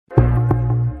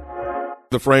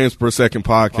The Frames Per Second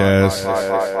podcast.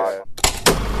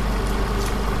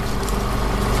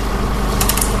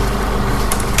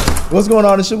 What's going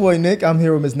on? It's your boy Nick. I'm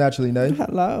here with Miss Naturally Nay.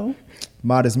 Hello.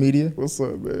 Modest Media. What's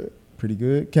up, man? Pretty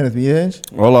good. Kenneth Mienge.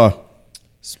 Hola.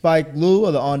 Spike Blue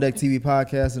of the On Deck TV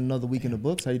podcast and another week in the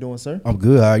books. How you doing, sir? I'm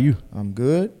good. How are you? I'm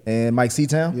good. And Mike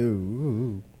Seatown. Yo.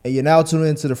 And you're now tuned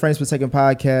into the Frames Per Second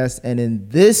podcast. And in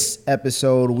this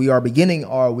episode, we are beginning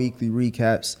our weekly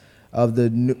recaps of the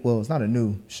new, well, it's not a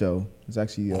new show. It's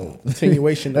actually a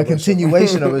Continuation. a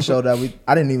continuation of a show that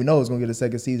I didn't even know it was going to get a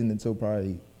second season until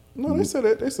probably. No, they said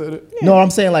it. They said it. No, I'm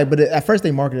saying like, but at first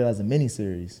they marketed it as a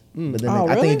miniseries. But then I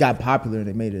think really? it got popular and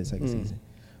they made it a second season.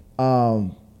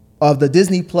 Of the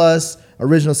Disney Plus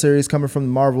original series coming from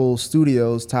the Marvel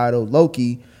Studios titled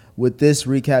Loki, with this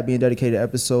recap being dedicated to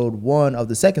episode 1 of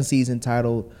the second season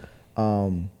titled,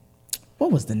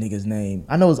 what was the nigga's name?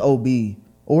 I know it's OB.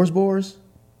 Ouroboros?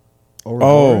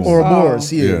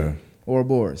 Ouroboros, yeah.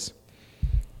 Ouroboros.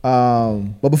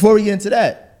 But before we get into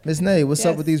that, Miss Nay, what's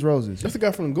up with these roses? That's the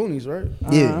guy from the Goonies, right?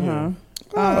 Yeah.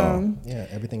 Yeah,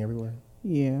 everything everywhere.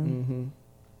 Yeah.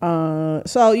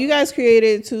 So you guys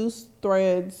created 2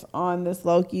 threads on this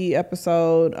Loki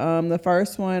episode. The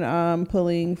first one I'm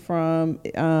pulling from,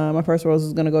 my first rose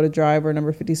is going to go to driver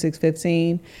number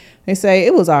 5615. They say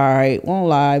it was all right. Won't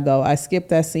lie though. I skipped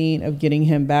that scene of getting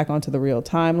him back onto the real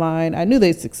timeline. I knew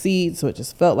they'd succeed, so it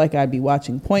just felt like I'd be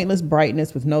watching pointless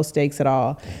brightness with no stakes at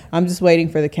all. I'm just waiting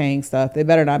for the Kang stuff. They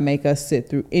better not make us sit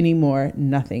through any more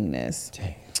nothingness.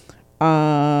 Dang.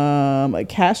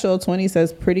 Casual 20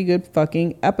 says pretty good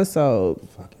fucking episode.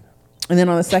 And then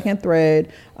on the second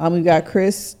thread, we've got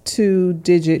Chris 2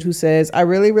 Digit who says, I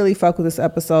really fuck with this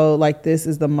episode. Like, this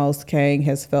is the most Kang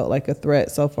has felt like a threat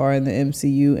so far in the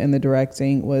MCU, and the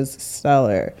directing was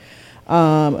stellar.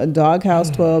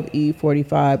 Doghouse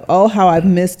 12E45. Oh, how I've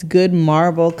missed good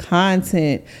Marvel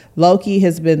content. Loki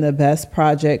has been the best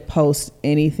project post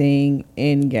anything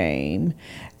in game.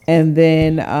 And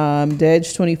then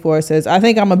Dedge24 says, I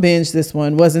think I'm going to binge this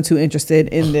one. Wasn't too interested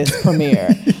in this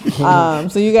premiere.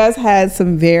 So you guys had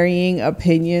some varying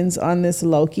opinions on this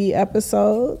Loki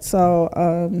episode. So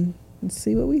let's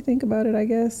see what we think about it, I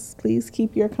guess. Please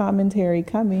keep your commentary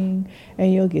coming,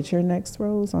 and you'll get your next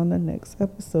rose on the next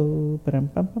episode.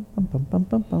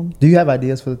 Do you have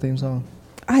ideas for the theme song?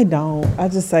 I don't. I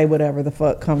just say whatever the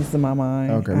fuck comes to my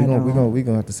mind. Okay, we're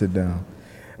gonna have to sit down.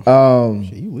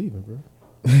 Shit, you leaving, bro?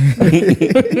 Ain't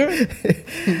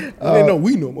no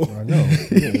we no more. I know.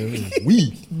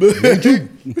 We.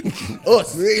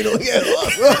 Us.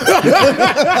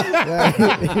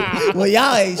 Well,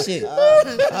 y'all ain't shit.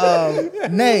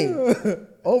 Nay,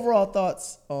 overall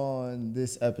thoughts on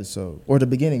this episode or the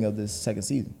beginning of this second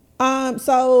season?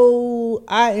 So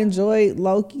I enjoyed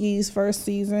Loki's first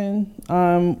season,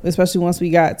 especially once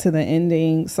we got to the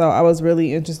ending. So I was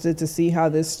really interested to see how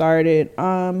this started.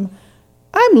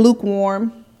 I'm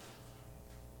lukewarm.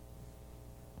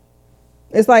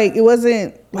 It's like, it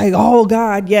wasn't like, oh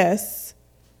God, yes.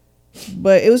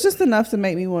 But it was just enough to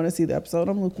make me want to see the episode.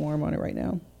 I'm lukewarm on it right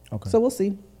now. Okay. So we'll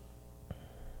see.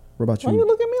 What about you? Why you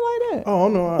look at me like that? Oh,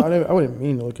 no, I didn't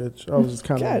mean to look at you. I was just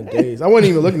kind of in a daze. I wasn't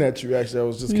even looking at you, actually. I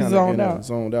was just kind of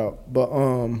zoned out. But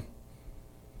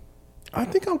I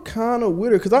think I'm kind of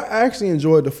with her because I actually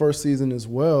enjoyed the first season as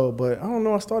well. But I don't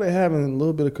know, I started having a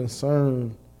little bit of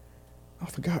concern. I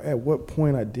forgot at what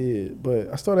point I did,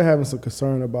 but I started having some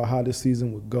concern about how this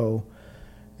season would go,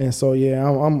 and so yeah,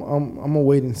 I'm gonna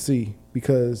wait and see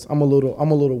because I'm a little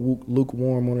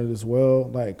lukewarm on it as well.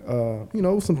 Like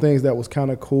some things that was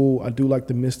kind of cool. I do like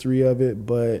the mystery of it,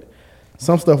 but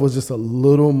some stuff was just a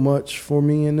little much for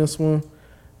me in this one.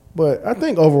 But I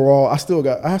think overall, I still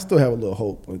have a little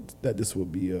hope that this will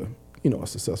be a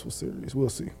successful series. We'll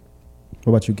see.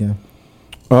 What about you, Cam?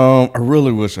 I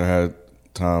really wish I had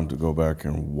time to go back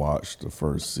and watch the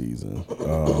first season.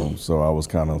 So I was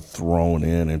kind of thrown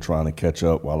in and trying to catch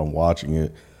up while I'm watching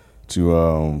it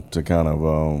to kind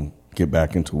of get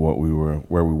back into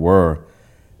where we were.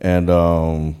 And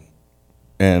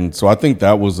so I think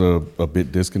that was a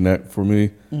bit disconnect for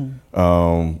me.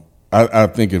 I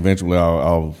think eventually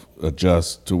I'll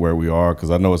adjust to where we are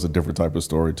because I know it's a different type of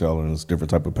storytelling, it's a different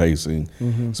type of pacing.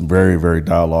 It's very, very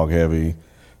dialogue heavy.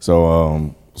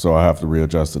 So I have to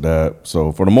readjust to that.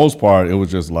 So for the most part, it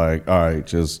was just like, all right,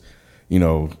 just,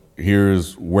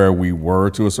 here's where we were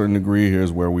to a certain degree.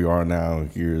 Here's where we are now.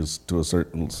 Here's to a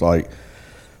certain, it's like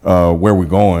where we're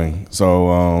going.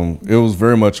 So it was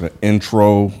very much an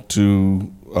intro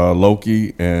to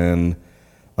Loki. And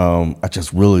I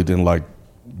just really didn't like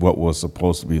what was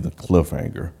supposed to be the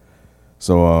cliffhanger.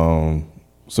 So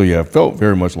yeah, it felt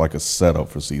very much like a setup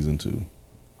for season 2.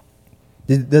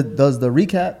 Does the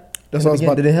recap? That's what I was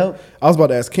about. Did it help? I was about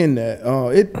to ask Ken that.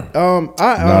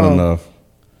 Not enough.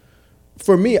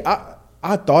 For me,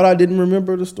 I thought I didn't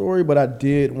remember the story, but I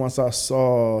did once I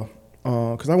saw,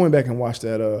 because I went back and watched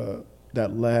that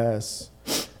last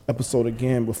episode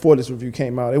again before this review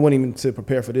came out. It wasn't even to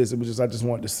prepare for this. It was just I just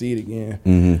wanted to see it again.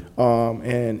 Mm-hmm.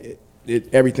 And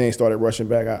everything started rushing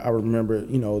back. I remember,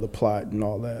 the plot and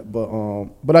all that.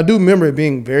 But I do remember it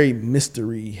being very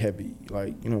mystery heavy.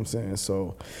 Like, you know what I'm saying?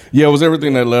 So yeah, it was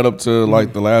everything that led up to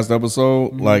like the last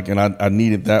episode. Like, and I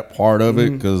needed that part of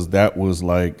it because that was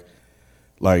like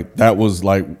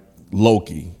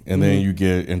Loki, and then you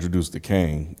get introduced to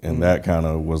Kang, and that kind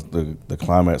of was the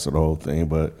climax of the whole thing.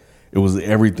 But it was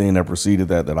everything that preceded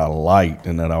that I liked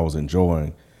and that I was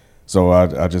enjoying. So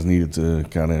I just needed to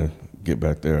kind of get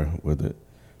back there with it.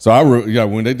 So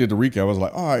when they did the recap, I was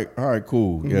like, all right,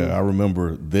 cool. Yeah, I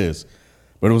remember this.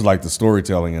 But it was like the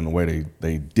storytelling and the way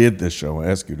they did this show and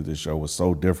executed this show was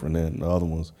so different than the other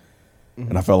ones.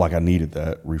 And I felt like I needed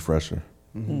that refresher.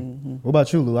 What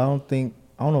about you, Lou? I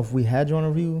don't know if we had you on a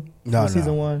review for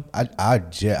season one. I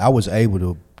was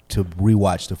able to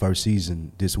rewatch the first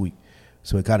season this week,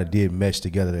 so it kind of did mesh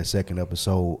together that second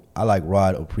episode. I like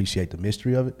Rod appreciate the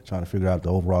mystery of it, trying to figure out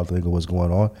the overall thing of what's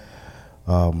going on.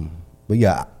 But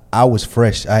yeah, I was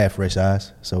fresh. I had fresh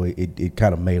eyes, so it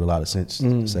kind of made a lot of sense.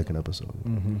 The second episode.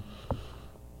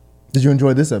 Did you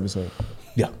enjoy this episode?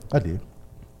 Yeah, I did.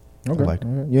 Okay. I liked it.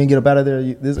 You didn't get up out of there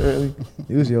this early?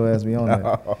 Usually your ass be on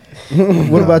that.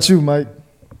 What about you, Mike?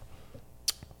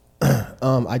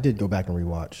 I did go back and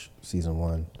rewatch season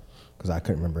one because I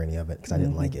couldn't remember any of it because I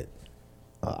didn't like it.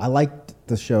 I liked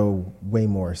the show way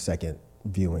more second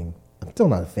viewing. I'm still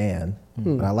not a fan,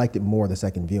 but I liked it more the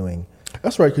second viewing.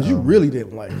 that's right, because you really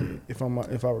didn't like it, if I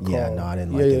recall. Yeah, no, I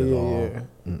didn't like it at all.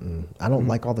 Yeah. I don't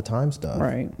like all the time stuff.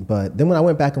 Right. But then when I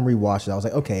went back and rewatched it, I was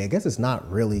like, okay, I guess it's not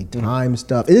really time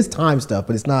stuff. It is time stuff,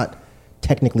 but it's not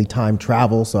technically time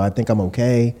travel, so I think I'm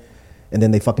okay. And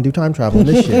then they fucking do time travel in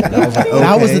this shit. And I was like, okay.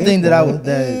 That was the thing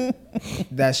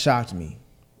that shocked me,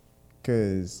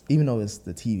 because even though it's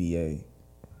the TVA,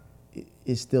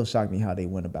 it still shocked me how they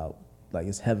went about, like,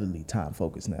 it's heavily time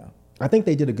focused now. I think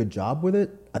they did a good job with it.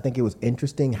 I think it was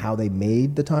interesting how they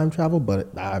made the time travel, but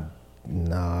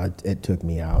it took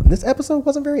me out. And this episode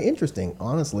wasn't very interesting,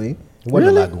 honestly. There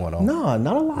wasn't a lot going on. No,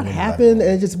 not a lot happened.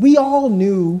 And we all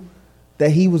knew that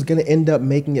he was going to end up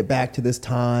making it back to this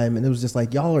time. And it was just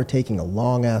like, y'all are taking a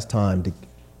long ass time to.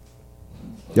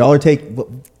 Y'all are taking.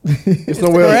 It's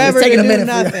nowhere. Forever It's taking to a minute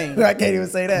do nothing. I can't even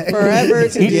say that. Forever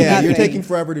to do Yeah, nothing. you're taking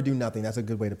forever to do nothing. That's a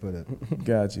good way to put it.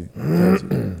 Got you.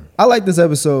 I like this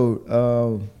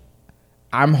episode.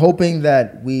 I'm hoping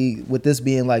that with this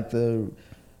being like the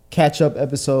catch-up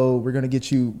episode, we're going to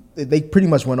get you. They pretty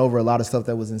much went over a lot of stuff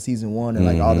that was in season one and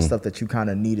like all the stuff that you kind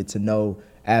of needed to know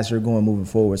as you're moving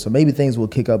forward. So maybe things will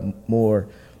kick up more.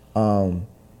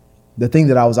 The thing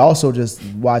that I was also just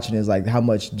watching is like how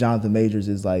much Jonathan Majors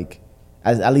is like,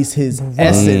 at least his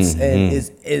essence and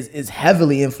is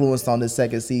heavily influenced on this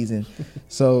second season.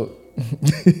 So This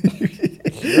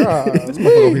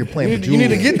motherfucker over here playing You need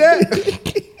to get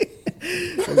that.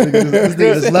 this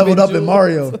nigga just leveled up in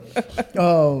Mario.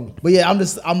 But yeah,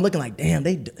 I'm looking like, damn,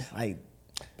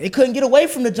 they couldn't get away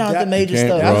from the Jonathan Majors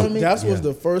stuff. You know what I mean? That was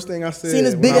the first thing I said. Seen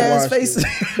his when big I ass watched face. it.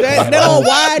 that little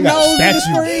wide nose in the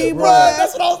screen, bro.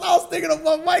 That's what I was thinking of,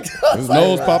 Mike. His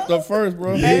nose popped up first,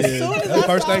 bro. As soon as I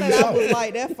first saw thing you that, saw. I was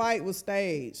like, that fight was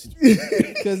staged.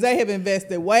 Because they have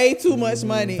invested way too much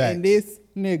money in Facts. this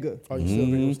nigga. Oh, you still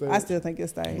think it was I still think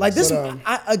it's staged. Like this, But,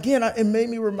 it made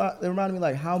me it reminded me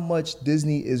like how much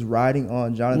Disney is riding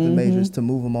on Jonathan Majors to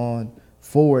move him on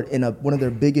forward in one of their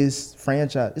biggest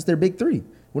franchise. It's their big three.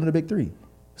 One of the big three: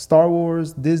 Star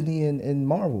Wars, Disney, and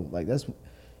Marvel. Like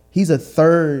he's a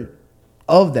third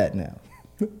of that now.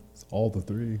 It's all the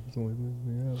three. It's only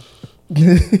we have.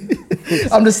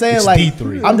 I'm just saying, It's like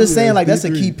D3. I'm just saying, like that's a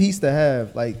D3. key piece to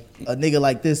have, like a nigga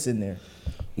like this in there.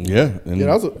 Yeah, and Yeah,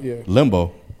 that was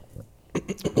Limbo.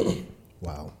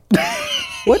 Wow.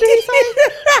 what did he say?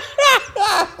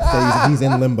 So he's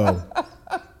in limbo.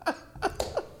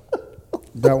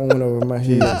 That one went over my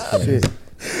head. Shit.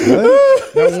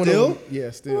 What? That one Still? over-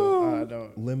 yeah, still. I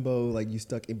don't. Limbo, like you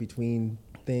stuck in between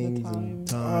things and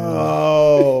time. time.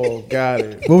 Oh, got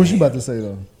it. What was you about to say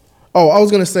though? Oh, I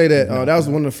was gonna say that that was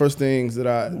one of the first things that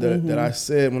I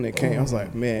said when it came. I was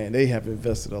like, man, they have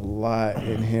invested a lot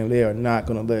in him. They are not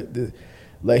gonna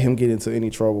let him get into any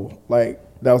trouble. Like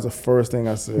that was the first thing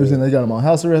I said. They got him on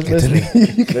house arrest. They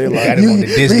like Got him on the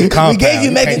Disney compound. We gave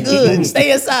you making Can't- good.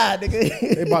 Stay inside,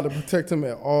 nigga. they about to protect him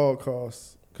at all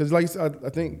costs. Cause like I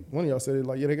think one of y'all said it,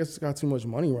 like, yeah, they just got too much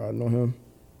money riding on him.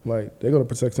 Like they're gonna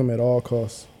protect him at all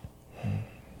costs.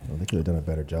 Well, they could have done a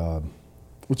better job.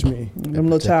 What you mean? Them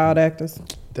little child actors.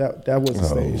 That was a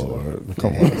stage. though. Lord.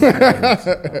 Come on.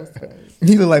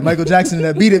 He look like Michael Jackson in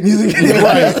that Beat It music.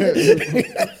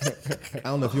 I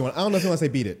don't know if you want to say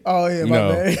Beat It. Oh yeah, my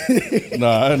No. bad.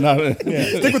 Nah, not.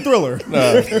 Stick with Thriller.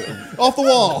 Nah. Off the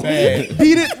wall.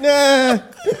 Beat It. Nah.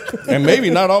 And maybe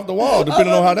not off the wall,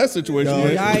 depending on how that situation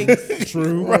is. Yikes.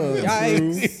 True.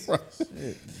 Yikes.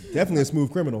 Definitely a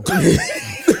smooth criminal.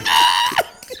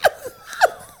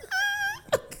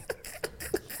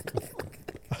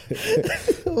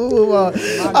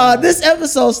 This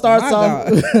episode starts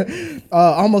My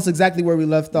off almost exactly where we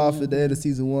left off at the end of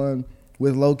season 1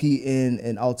 with Loki in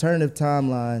an alternative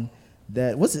timeline.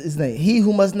 That what's his name? He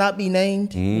who must not be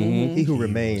named. He who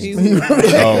remains. Oh,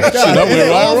 shit, I went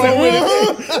right wrong with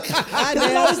it. I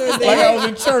damn sure Like did. I was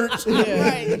in church.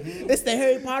 Right. It's the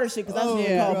Harry Potter shit because that's what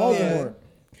yeah, we call yeah. Voldemort.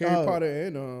 Harry Potter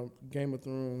and Game of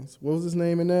Thrones. What was his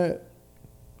name in that?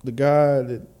 The guy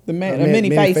that The many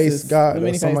faces. God. The or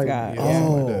many face something God. Yeah,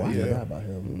 something like I that, yeah. forgot about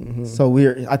him.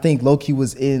 So I think Loki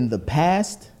was in the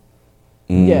past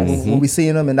Yes. when we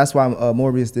seeing him, and that's why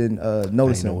Morbius didn't I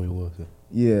notice didn't know him. who he was.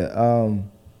 Yeah.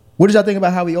 What did y'all think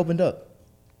about how he opened up?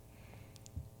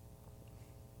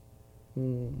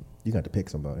 You got to pick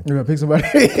somebody. You're gonna pick somebody.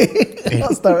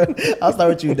 I'll start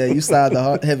with you, Dave. You sound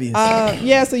the heaviest.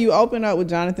 Yeah, so you open up with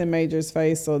Jonathan Major's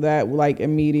face, so that like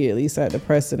immediately set the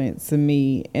precedent to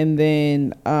me. And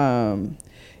then,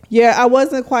 I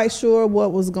wasn't quite sure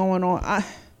what was going on.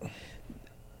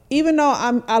 Even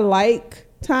though I like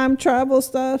time travel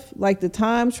stuff, like the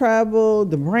time travel,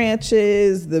 the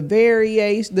branches, the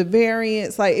variation, the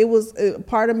variants, like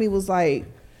part of me was like,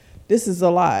 this is a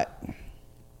lot.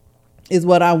 Is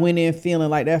what I went in feeling.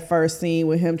 Like that first scene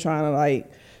with him trying to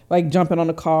like jumping on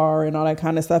the car and all that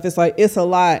kind of stuff. It's like, it's a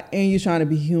lot, and you trying to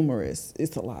be humorous.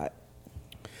 It's a lot.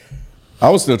 I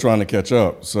was still trying to catch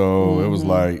up, so it was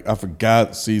like I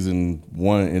forgot season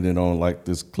 1 ended on like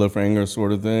this cliffhanger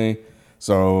sort of thing.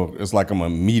 So it's like I'm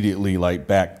immediately like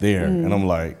back there, and I'm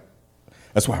like,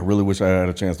 that's why I really wish I had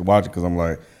a chance to watch it, because I'm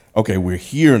like, okay, we're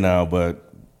here now,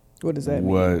 but What does that mean?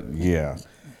 what? Yeah.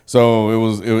 So it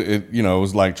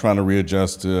was like trying to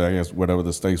readjust to, I guess, whatever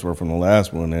the stakes were from the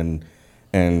last one,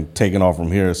 and taking off from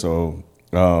here. So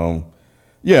I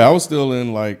was still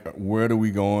in like, where do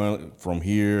we going from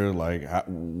here? Like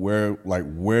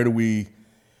where do we,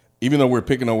 even though we're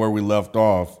picking up where we left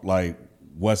off, like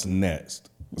what's next?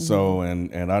 So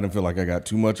and I didn't feel like I got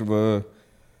too much of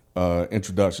a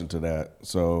introduction to that.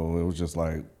 So it was just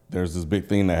like, there's this big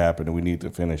thing that happened and we need to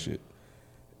finish it.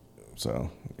 So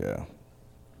yeah.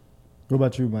 What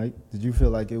about you, Mike? Did you feel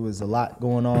like it was a lot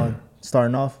going on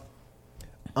starting off?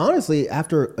 Honestly,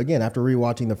 after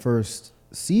rewatching the first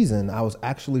season, I was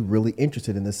actually really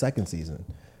interested in the second season.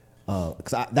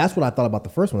 Because that's what I thought about the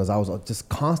first one, is I was just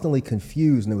constantly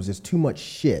confused and it was just too much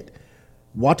shit.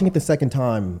 Watching it the second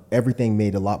time, everything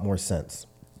made a lot more sense.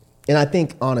 And I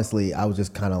think, honestly, I was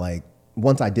just kind of like,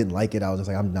 once I didn't like it, I was just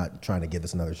like, I'm not trying to give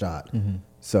this another shot.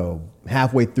 So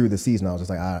halfway through the season, I was just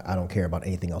like, I don't care about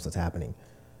anything else that's happening.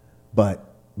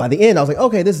 But by the end, I was like,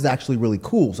 okay, this is actually really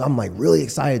cool. So I'm like really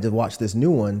excited to watch this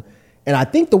new one. And I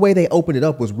think the way they opened it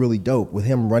up was really dope, with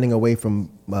him running away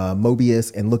from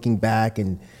Mobius and looking back,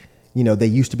 and they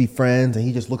used to be friends, and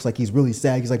he just looks like he's really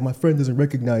sad. He's like, my friend doesn't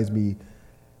recognize me.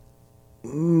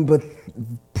 But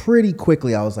pretty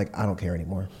quickly, I was like, I don't care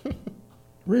anymore.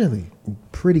 Really?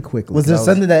 Pretty quickly. Was there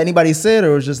something that anybody said,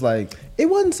 or was just like, It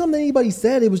wasn't something anybody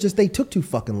said. It was just they took too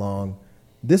fucking long.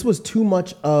 This was too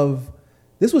much of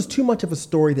a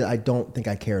story that I don't think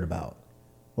I cared about.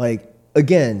 Like,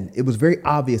 again, it was very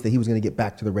obvious that he was going to get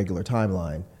back to the regular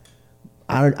timeline.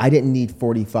 I didn't need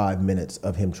 45 minutes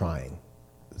of him trying.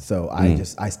 So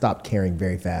I stopped caring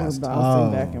very fast.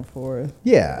 Bouncing back and forth.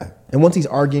 Yeah. And once he's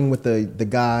arguing with the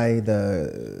guy, I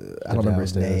don't remember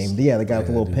his downstairs. name. Yeah, the guy with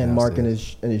the little dude pen mark in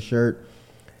downstairs. his shirt.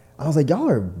 I was like, y'all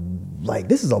are like,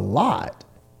 this is a lot.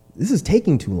 This is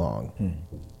taking too long.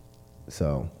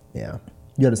 So, yeah.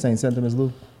 you had the same sentiments,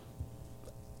 Lou?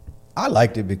 I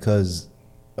liked it because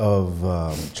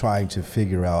of trying to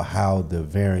figure out how the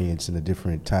variants and the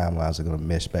different timelines are going to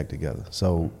mesh back together.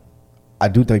 So I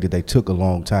do think that they took a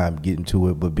long time getting to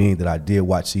it, but being that I did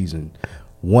watch season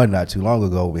 1 not too long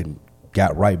ago and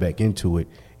got right back into it,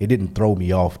 it didn't throw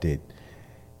me off that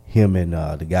him and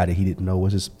the guy that he didn't know,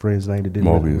 what's his friend's name? That didn't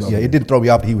Mobius. Yeah, it didn't throw me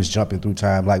off that he was jumping through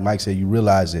time. Like Mike said, you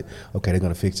realize that, okay, they're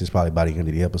going to fix this probably by the end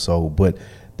of the episode, but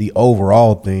the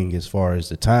overall thing as far as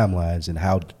the timelines and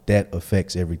how that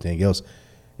affects everything else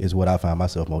is what I find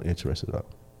myself more interested in.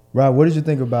 Rob, what did you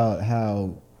think about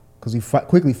how because we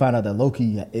quickly find out that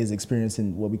Loki is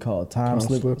experiencing what we call time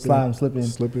slipping.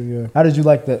 Slipping, yeah. How did you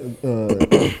like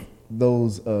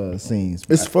those scenes?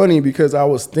 It's funny because I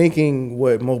was thinking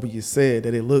what Mobius said,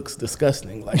 that it looks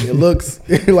disgusting. Like it looks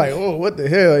like, oh, what the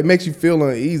hell? It makes you feel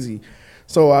uneasy.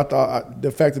 So I thought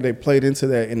the fact that they played into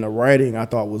that in the writing, I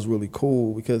thought was really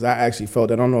cool because I actually felt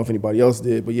that. I don't know if anybody else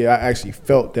did, but yeah, I actually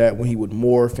felt that when he would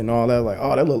morph and all that, like,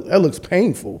 oh, that looks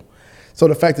painful. So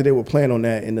the fact that they were playing on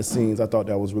that in the scenes, I thought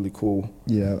that was really cool.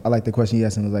 Yeah, I like the question he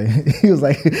asked him. He was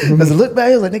like, does it look bad?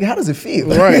 He was like, nigga, how does it feel?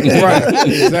 Right,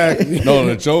 exactly. No,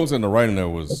 the jokes and the writing there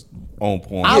was on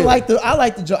point. I like the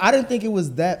joke. I didn't think it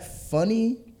was that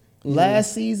funny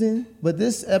last season, but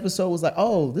this episode was like,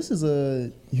 oh, this is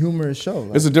a humorous show.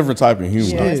 Like, it's a different type of humor.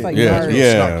 Yeah, it's like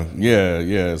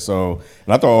yeah. So,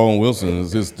 and I thought Owen Wilson,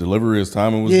 his delivery, his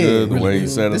timing was good. The way he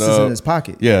set it this up, is in his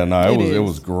pocket. Yeah, no, it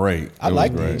was great. I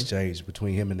like the exchange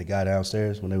between him and the guy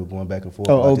downstairs when they were going back and forth.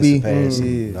 Oh, OB.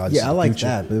 Yeah, I like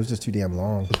that, but it was just too damn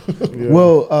long.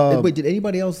 Well, wait, did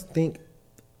anybody else think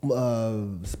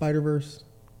Spider-Verse?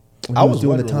 I was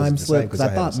doing the wondering time was the slip same, 'cause because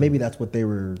I I thought hadn't maybe seen it. that's what they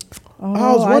were.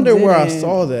 I was wondering where I didn't.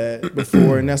 saw that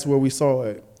before, and that's where we saw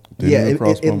it. Didn't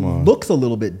cross it my mind. looks a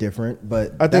little bit different,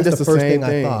 but I think that's the the first same thing I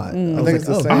thing. thought. I was think it's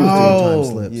the like, same oh, thing.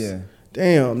 time slips. yeah.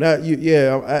 Damn,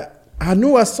 I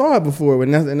knew I saw it before,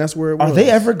 and that's where it was. Are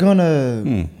they ever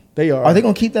gonna? They are. Are they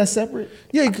gonna keep that separate?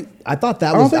 Yeah, I thought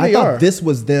that I don't was. think I they thought are. this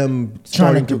was them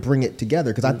starting to bring it together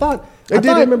because I thought I did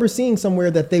it. remember seeing somewhere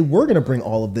that they were going to bring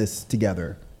all of this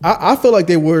together. I feel like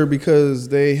they were because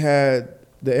they had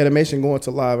the animation going to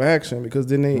live action because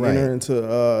then they Right. enter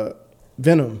into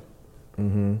Venom.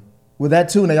 With that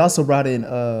too, and they also brought in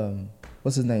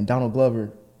what's his name, Donald Glover.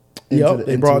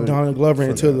 They brought Donald Glover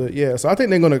into the So I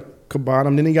think they're gonna combine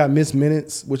them. Then they got Miss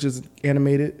Minutes, which is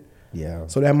animated. Yeah.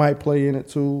 So that might play in it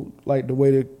too, like the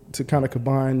way to kind of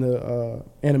combine the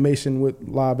animation with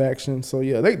live action. So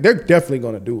yeah, they're definitely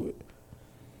gonna do it.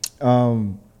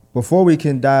 Before we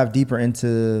can dive deeper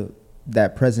into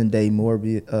that present day, more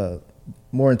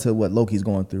into what Loki's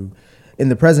going through. In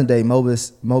the present day,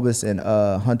 Mobius and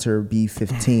Hunter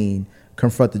B-15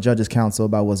 confront the Judges Council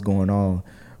about what's going on.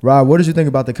 Rob, what did you think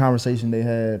about the conversation they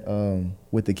had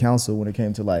with the council when it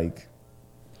came to like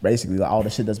basically like, all the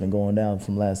shit that's been going down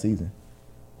from last season?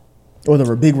 Or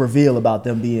the big reveal about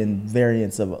them being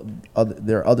variants of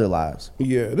their other lives.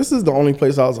 Yeah, this is the only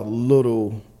place I was a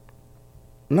little,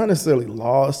 not necessarily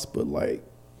lost, but like,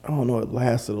 I don't know, it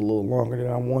lasted a little longer than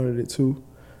I wanted it to.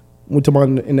 Went to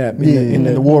in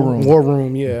the war room. War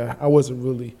room, yeah. I wasn't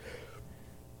really.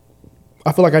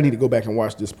 I feel like I need to go back and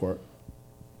watch this part,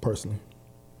 personally.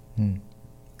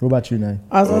 What about you, Nay?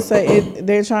 I was gonna say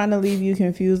they're trying to leave you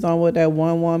confused on what that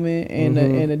one woman and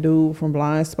the dude from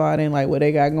Blind Spotting, like what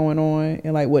they got going on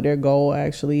and like what their goal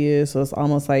actually is. So it's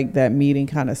almost like that meeting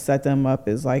kind of set them up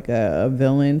as like a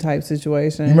villain type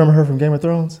situation. You remember her from Game of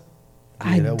Thrones?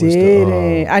 I that was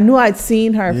didn't. I knew I'd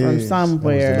seen her from That was the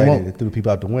somewhere. lady that threw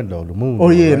people out the window, the moon.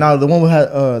 Oh yeah, right? no, the one who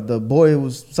had the boy who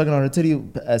was sucking on her titty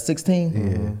at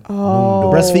 16. Oh,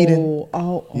 breastfeeding.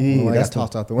 Oh, Yeah, Got that's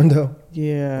tossed out the window.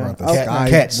 yeah. Or out the Okay. sky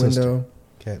Cat sister. window.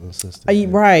 Catelyn's sister.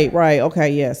 Right. Okay.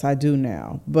 Yes, I do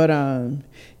now. But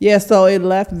yeah. So it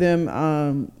left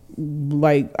them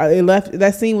like it left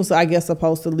that scene was I guess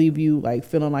supposed to leave you like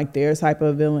feeling like their type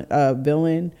of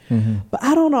villain. But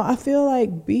I don't know. I feel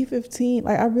like B-15.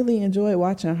 Like I really enjoyed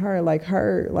watching her. Like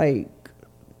her. Like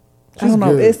I don't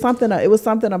know. good. It's something. It was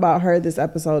something about her this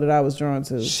episode that I was drawn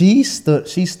to. She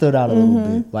stood out a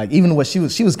little bit. Like even when she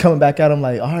was coming back at him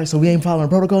like, all right, so we ain't following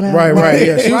protocol now. Right.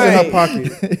 Yeah, she was in Right. her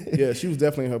pocket. Yeah, she was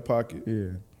definitely in her pocket.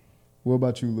 Yeah. What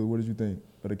about you, Lou? What did you think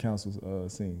of the council's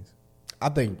scenes? I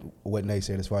think what Nate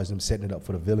said as far as them setting it up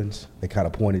for the villains, they kind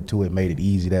of pointed to it, made it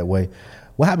easy that way.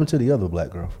 What happened to the other black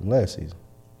girl from last season?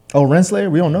 Oh, Renslayer?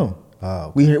 We don't know.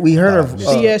 Oh, We heard of.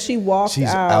 She walked she's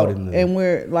out, out in the- and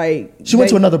we're like She went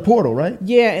they- to another portal, right?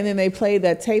 Yeah, and then they played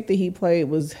that tape that he played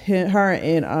was her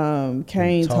and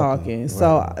Kane talking.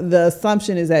 So right. the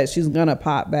assumption is that she's gonna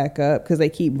pop back up because they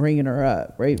keep bringing her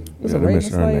up. Right? Was Yeah, it they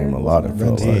mentioned her Renslayer? name a lot. It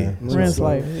felt like.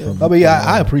 Renslayer. But yeah,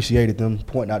 I appreciated them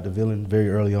pointing out the villain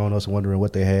very early on. Us wondering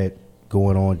what they had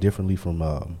going on differently from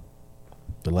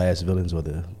the last villains or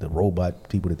the robot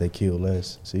people that they killed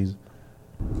last season.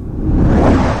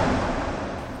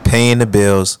 Paying the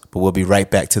bills, but we'll be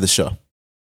right back to the show.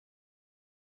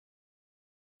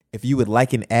 If you would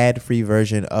like an ad-free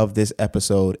version of this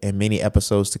episode and many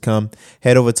episodes to come,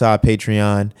 head over to our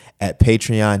Patreon at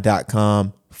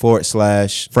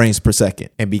patreon.com/frames per second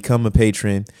and become a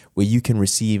patron where you can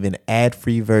receive an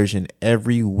ad-free version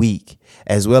every week,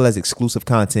 as well as exclusive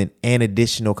content and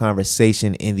additional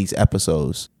conversation in these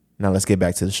episodes. Now let's get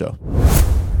back to the show.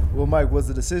 Well, Mike, was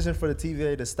the decision for the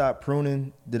TVA to stop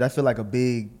pruning? Did that feel like a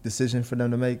big decision for them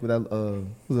to make with that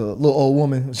was a little old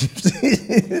woman?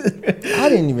 I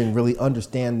didn't even really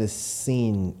understand this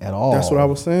scene at all. That's what I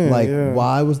was saying. Like, yeah.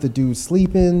 why was the dude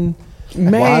sleeping?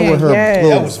 Man, why were her yes.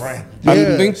 little- That was right. I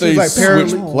Yeah, think she was they like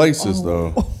switched parallel. places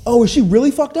though. Oh, is she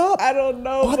really fucked up? I don't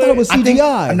know. Oh, I thought it was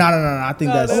CGI. No. I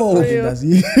think that's. that's I think real. that's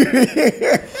you.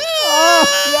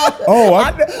 Oh,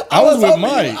 I was with hoping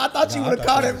Mike. I thought you would have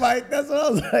caught it, Mike. That's what I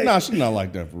was like. Nah, she's not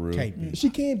like that for real. Can't be. She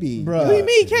can't be. Bruh. What do you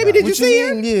mean, KB? Did you see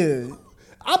her? Yeah.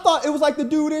 I thought it was like the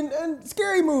dude in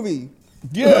Scary Movie.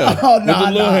 Yeah, Oh, with the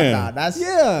little hand. nah. That's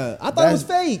Yeah, I thought it was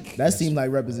fake. That seemed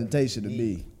like representation to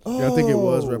me. Yeah, I think it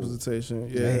was reprepresentation.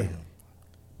 Yeah.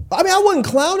 I mean, I wasn't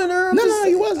clowning her. I'm No, just-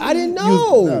 you wasn't. I didn't You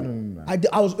know. was- no.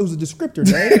 I was. It was a descriptor,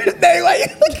 man. They like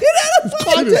looking at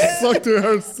him. She just sucked in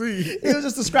her seat. It was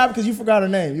just describing because you forgot her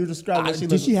name. You were describing what she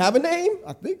Did looked. she have a name?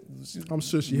 I think. She, I'm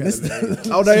sure she had Missed a name. it.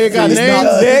 Oh, they ain't got It's names.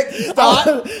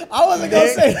 not- Dick, I wasn't gonna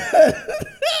say that.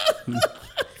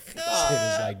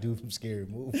 It's like dude from Scary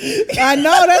Movie. I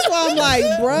know. That's why I'm like,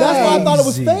 bro. That's why I thought it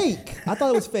was Crazy. fake. I thought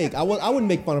it was fake. I wouldn't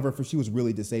make fun of her if she was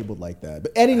really disabled like that.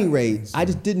 But at any rate, I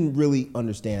just didn't really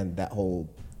understand that whole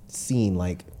scene.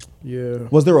 Like, Yeah.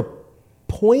 was there a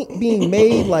point being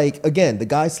made? Like, again, the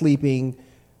guy sleeping,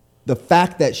 the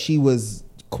fact that she was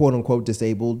quote unquote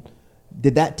disabled,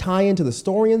 did that tie into the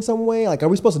story in some way? Like, are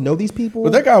we supposed to know these people?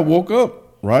 But that guy woke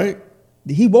up, right?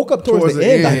 He woke up towards the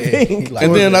end, I think.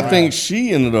 And then I think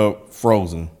she ended up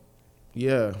frozen.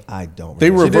 Yeah. I don't They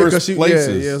remember. did, 'cause reversed she- yeah,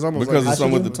 places yeah, it's almost because like- of some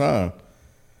How'd at she the do? time.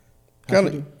 Kind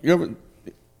of, you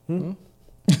ever?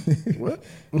 What?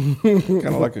 Kind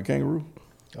of like a kangaroo.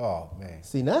 Oh man.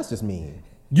 See, now that's just mean.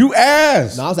 You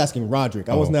asked. No, I was asking Roderick.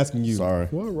 I wasn't Oh, asking you. Sorry.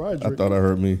 What, I Roderick? thought I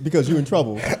heard me. Because you're in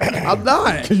trouble. I'm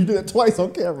not. Because you did it twice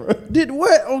on camera. Did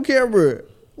what on camera?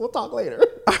 We'll talk later.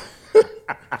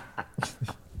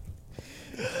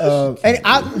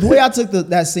 The way I took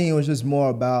that scene was just more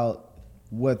about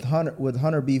with Hunter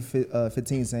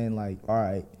B15 saying like, all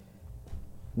right,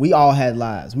 we all had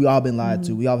lives. We all been lied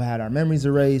to. We all had our memories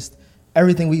erased.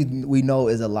 Everything we know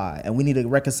is a lie, and we need to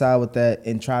reconcile with that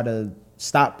and try to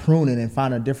stop pruning and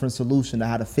find a different solution to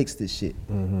how to fix this shit.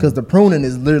 Because the pruning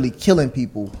is literally killing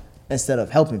people instead of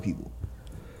helping people.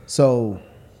 So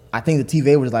I think the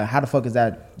TVA was like, how the fuck is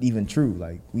that even true?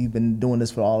 Like, we've been doing this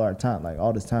for all our time, like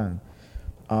all this time.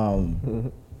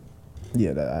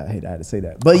 Yeah, I hate I had to say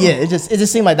that, but yeah, it just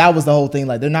seemed like that was the whole thing.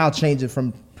 Like, they're now changing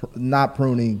from not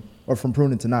pruning or from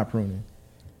pruning to not pruning.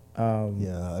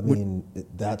 Yeah, I mean,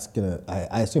 that's gonna.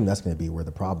 I assume that's gonna be where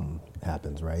the problem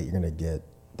happens, right? You're gonna get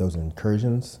those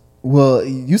incursions. Well,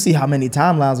 you see how many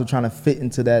timelines are trying to fit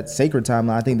into that sacred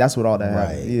timeline. I think that's what all that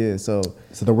happened. Right. Yeah, so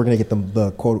then we're gonna get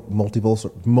the quote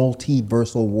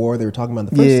multiversal war they were talking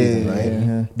about in the first season, right?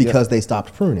 yeah. Because they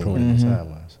stopped pruning.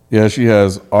 Timelines. Yeah, she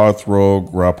has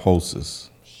arthrogryposis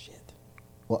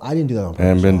Well, I didn't do that on purpose.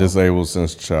 and been y'all. disabled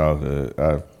since childhood.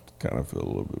 I kind of feel a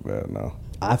little bit bad now.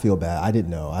 I feel bad. I didn't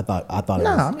know. I thought it was.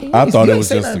 nah, I mean, I thought you it ain't was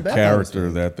say just nothing a bad.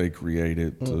 character that they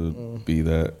created to be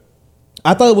that.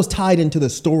 I thought it was tied into the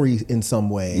story in some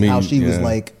way. Me, how she was yeah.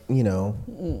 like,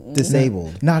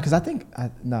 disabled. Nah, because I think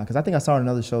I saw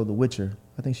another show, The Witcher.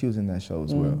 I think she was in that show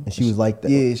as well. And she was like that.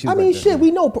 Yeah, she was I mean, like that, shit, yeah.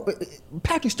 we know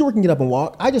Patrick Stewart can get up and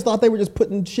walk. I just thought they were just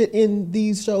putting shit in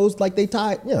these shows like they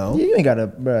tied, Yeah, you ain't gotta,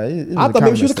 bro. I thought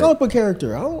maybe she was a comic book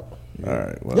character. I don't. All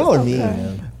right. Well, Y'all are mean,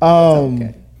 man.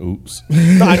 oops.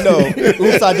 I know.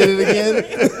 Oops, I did it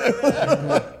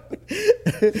again.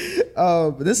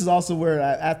 But this is also where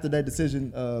after that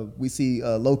decision, we see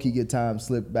Loki get time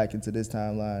slipped back into this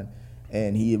timeline,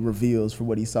 and he reveals for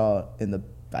what he saw in the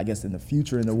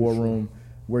future in the war room,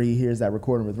 where he hears that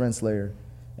recording with Renslayer,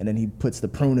 and then he puts the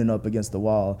pruning up against the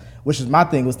wall, which is my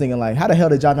thing. Was thinking like, how the hell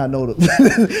did y'all not know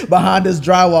that behind this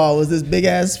drywall was this big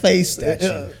ass face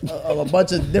of a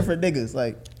bunch of different niggas?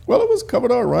 Like, Well, it was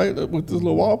covered up right with this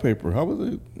little wallpaper. How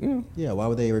was it? Yeah. Yeah, why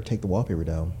would they ever take the wallpaper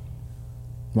down?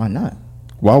 why not?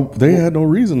 Well, they had no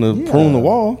reason to prune the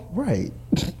wall. Right.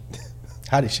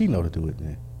 How did she know to do it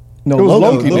then? No, It was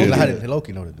Loki Loki. did. How did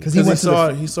Loki know to do it? Because Because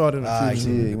he he saw it in the future.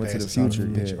 Yeah, he went to the future.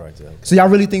 Picture Yeah. right there. So y'all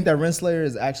really think that Renslayer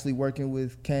is actually working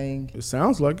with Kang It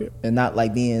sounds like it. and not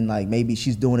like being like maybe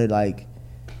she's doing it like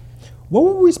What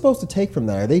were we supposed to take from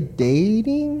that? Are they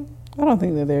dating? I don't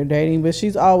think that they're dating, but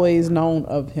she's always known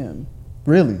of him.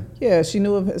 really? Yeah, she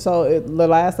knew of him. So the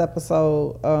last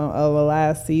episode of the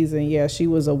last season, yeah, she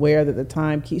was aware that the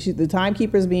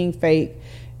timekeeper's being fake,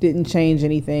 didn't change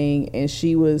anything, and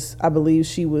I believe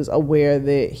she was aware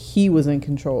that he was in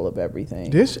control of everything.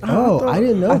 I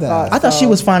didn't know that. I thought she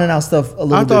was finding out stuff a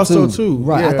little I bit thought too. so too.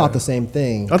 Right, I Yeah. thought the same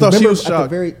thing. I thought she Remember was at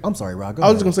the shocked. I'm sorry, Rob. Go I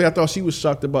was ahead. just gonna say I thought she was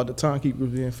shocked about the timekeeper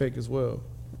being fake as well.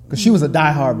 Because she was a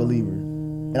diehard believer.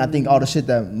 And I think all the shit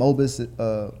that Mobus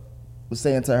was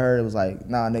saying to her, it was like,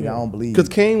 nah, nigga, I don't believe. Because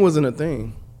Kane wasn't a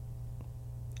thing.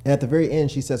 And at the very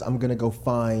end, she says, "I'm gonna go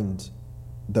find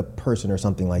the person or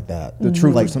something like that. The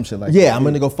truth, like some shit like Yeah, that. I'm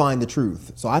gonna go find the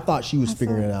truth." So I thought she was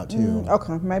figuring it out too.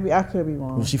 Okay, maybe I could be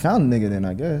wrong. Well, she found the nigga then,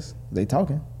 I guess. They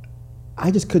talking.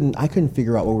 I couldn't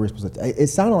figure out what we were supposed to. It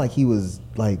sounded like he was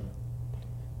like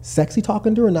sexy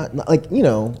talking to her, not like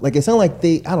like it sounded like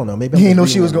they. I don't know. Maybe He I'm didn't know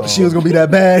just she was reading gonna it she was wrong. gonna be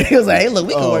that bad. He was like, hey, look,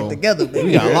 we can work Oh. together, baby.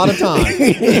 We got a lot of time.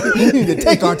 We need to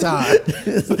take our time.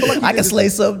 I can slay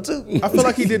something too. I feel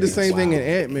like he did the same thing in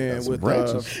Ant-Man with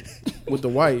branches. with the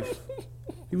wife.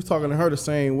 He was talking to her the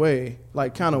same way,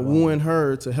 like kind of wooing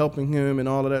her to helping him and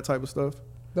all of that type of stuff.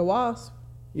 The Wasp.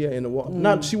 Yeah, in the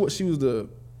not she was the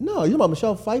No, you talking about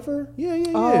Michelle Pfeiffer? yeah. No,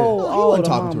 he Oh, wasn't the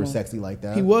talking to her mama. sexy like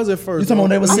that. He was at first. You talking about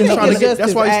they was I sitting think up it's to just that's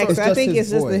his why he accent. started. I think his it's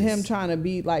just the voice. him trying to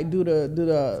be like do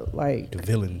the like The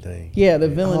villain thing. yeah the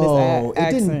villainous Oh, it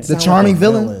didn't accent. The sound charming like a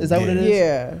villain? villain. Is that what it is?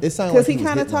 Yeah, It sounded because like he he was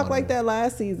kind of hitting talked on like her. that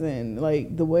last season.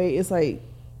 Like the way it's like,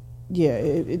 yeah,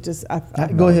 it just. I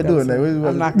Go ahead, do it, that's- Nate.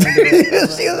 I'm not gonna do it.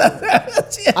 She was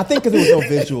like, I think because there was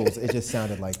no visuals, it just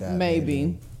sounded like that.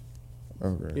 Maybe.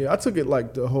 okay. Yeah, I took it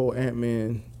like the whole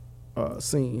Ant-Man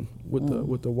scene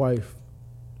with the wife.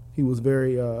 He was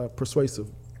very persuasive.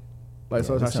 Like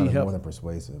so It how she sounded more helped. than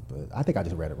persuasive, but I think I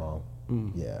just read it wrong.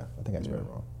 Yeah, I think I just read it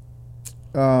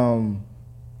wrong.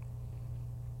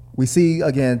 We see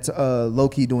again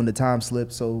Loki doing the time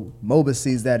slip. So Mobus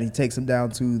sees that and he takes him down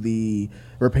to the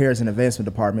repairs and advancement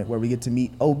department where we get to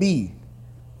meet OB,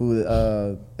 who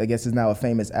I guess is now a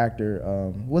famous actor.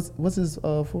 What's his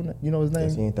full name? You know his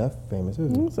Guess he name? ain't that famous,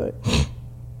 is he? What's it?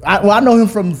 I know him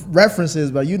from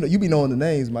references, but you be knowing the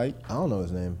names, Mike. I don't know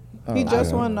his name. He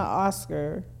just won the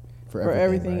Oscar For for Everything,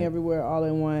 everything, right? everywhere, all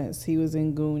at once. He was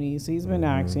in Goonies. He's been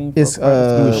acting. For It's, quite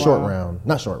a He was while. Short Round,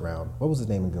 not Short Round. What was his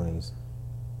name in Goonies?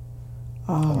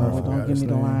 Oh, don't give me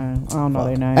the line. I don't know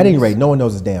their name. At any rate, no one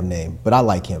knows his damn name, but I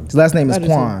like him. His last name is I do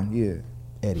too. Quan.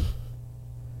 Yeah. Eddie.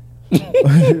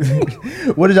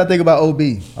 What did y'all think about OB?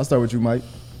 I'll start with you, Mike.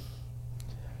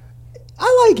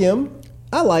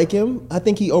 I like him. I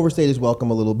think he overstayed his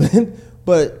welcome a little bit,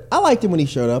 but I liked him when he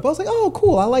showed up. I was like, oh,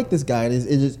 cool. I like this guy. And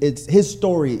it's his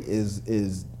story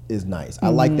is nice. I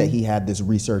like that he had this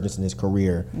resurgence in his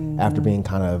career after being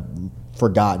kind of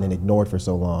forgotten and ignored for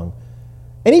so long.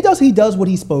 And he does what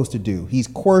he's supposed to do. He's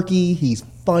quirky. He's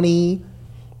funny.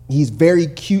 He's very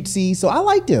cutesy. So I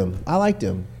liked him.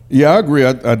 Yeah, I agree.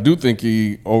 I do think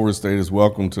he overstayed his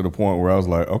welcome to the point where I was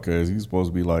like, okay, is he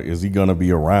supposed to be like, is he gonna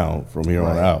be around from here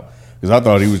on Right. out? Because I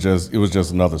thought it was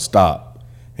just another stop,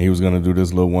 and he was gonna do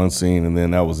this little one scene, and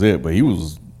then that was it. But he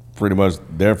was pretty much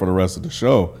there for the rest of the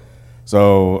show.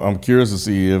 So I'm curious to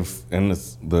see if, and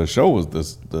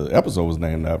the episode was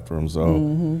named after him.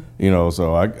 So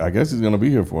so I guess he's gonna be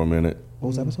here for a minute. What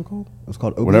was the episode called? It was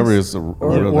called Whatever Obese? his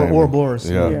real name is. Ouroboros.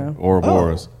 Yeah, Yeah.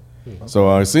 Ouroboros.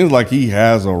 So it seems like he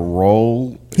has a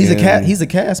role. He's in- He's a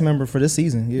cast member for this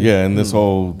season. Yeah, in this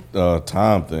whole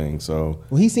time thing. So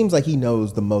Well, he seems like he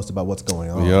knows the most about what's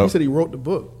going on. Yep. He said he wrote the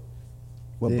book,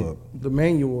 What Yeah. book? the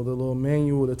manual, the little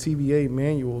manual, the TVA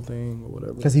manual thing or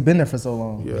whatever. Because he been there for so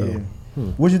long. Yeah.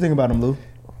 What'd you think about him, Lou?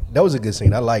 That was a good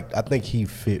scene. I think he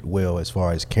fit well as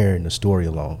far as carrying the story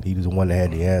along. He was the one that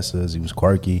had the answers. He was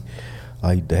quirky.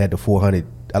 He had the 400.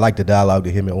 I like the dialogue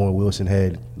that him and Owen Wilson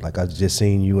had. Like, I just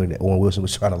seen you and Owen Wilson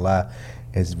was trying to lie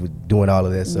and was doing all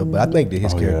of that stuff. But I think that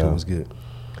his character was good.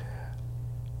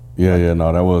 yeah,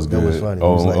 no, that was That good. was funny. It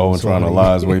was like Owen so trying to funny.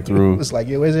 lie his way through. It's like,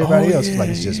 yeah, where's everybody else? It's like,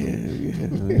 it's just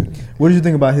me. What did you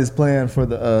think about his plan for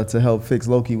the to help fix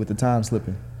Loki with the time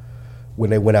slipping? When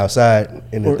they went outside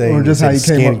and the Or- thing, or just they how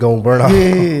said he the came skin up. gonna burn off.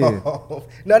 Yeah.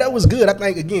 No, that was good. I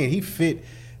think again he fit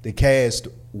the cast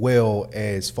well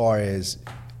as far as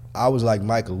I was like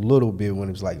Mike a little bit when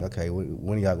it was like, okay,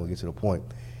 when are y'all gonna get to the point?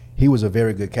 He was a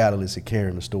very good catalyst at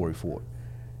carrying the story forward,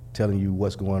 telling you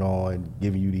what's going on,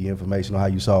 giving you the information on how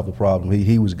you solve the problem.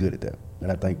 He was good at that,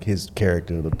 and I think his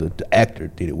character, the actor,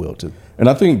 did it well too. And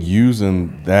I think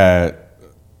using that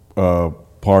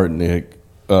part, Nick,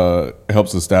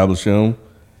 helps establish him.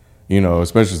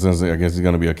 Especially since I guess he's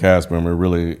going to be a cast member,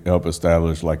 really help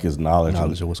establish like his knowledge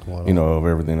Knowledge of what's going on. of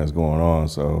everything that's going on.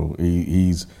 So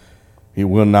he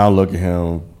will now look at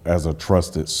him as a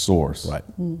trusted source. Right.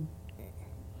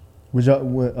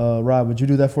 Rob, would you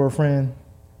do that for a friend?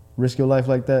 Risk your life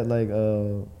like that, like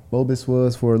Mobus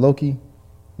was for Loki?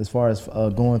 as far as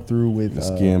going through with The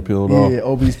skin peeled off. Yeah,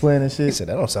 Obi's plan and He shit. said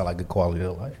that don't sound like good quality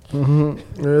of life. Yeah,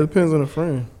 it depends on the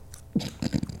friend.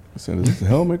 I said, is this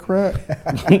helmet crack?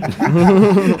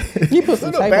 You put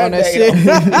some tape on that shit.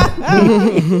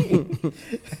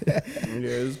 Yeah,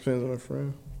 it depends on the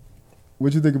friend.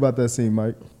 What you think about that scene,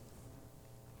 Mike?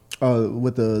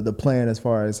 With the plan as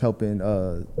far as helping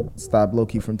stop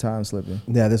Loki from time slipping.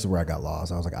 Yeah, this is where I got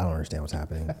lost. I was like, I don't understand what's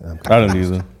happening. I didn't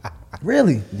either.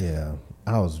 Really? Yeah,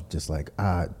 I was just like,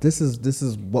 this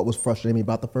is what was frustrating me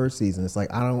about the first season. It's like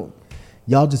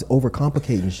y'all just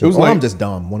overcomplicating shit. It was Or like- I'm just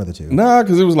dumb. One of the two. Nah,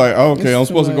 because it was like, okay, It's I'm too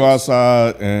supposed to go much.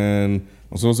 outside and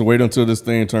I'm supposed to wait until this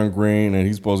thing turned green and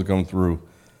he's supposed to come through.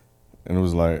 And it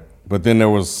was like, but then there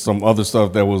was some other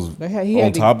stuff that was He on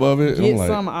had to top of it. And Get I'm like,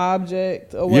 some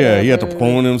object or whatever. yeah, he had to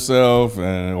prune himself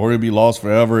or he'd be lost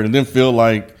forever. And it didn't feel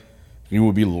like he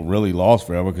would be really lost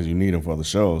forever because you need him for the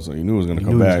show. So you knew he was going to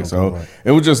come knew he was back. gonna So come back.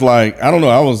 it was just like, I don't know.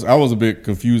 I was a bit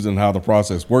confused in how the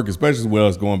process worked, especially as well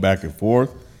as going back and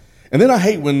forth. And then I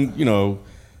hate when, when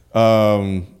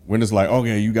it's like,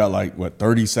 okay, you got like,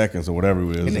 30 seconds or whatever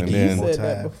it is. And You then, said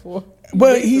that before.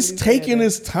 but he's Literally said taking that.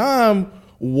 his time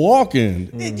walking.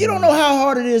 You don't know how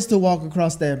hard it is to walk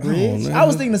across that bridge. man. I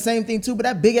was thinking the same thing too, but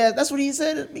that big ass, that's what he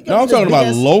said. No, I'm talking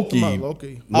about Loki. Talking about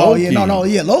Loki. Oh, yeah, no,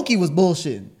 yeah, Loki was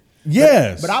bullshitting.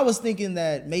 Yes. But I was thinking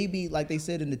that maybe, like they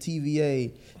said in the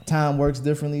TVA, time works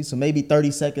differently. So maybe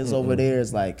 30 seconds over there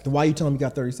is like, Why you telling me you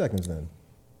got 30 seconds then?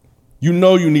 You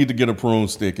know you need to get a prune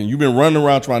stick, and you've been running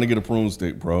around trying to get a prune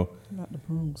stick, bro.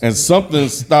 And something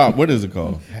stopped. What is it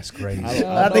called? That's crazy.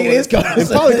 I think it is called.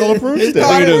 It's probably called a prune It's stick.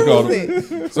 I think it is called a called. prune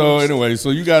stick. So anyway, so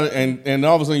you got it, and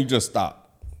all of a sudden you just stop.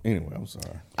 Anyway, I'm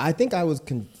sorry. I think I was.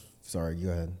 Sorry,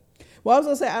 go ahead. Well, I was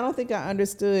gonna say I don't think I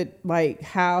understood like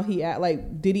how he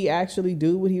like did he actually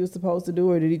do what he was supposed to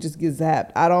do or did he just get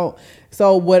zapped? I don't.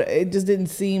 So what? It just didn't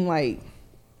seem like.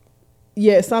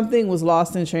 Yeah, something was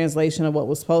lost in translation of what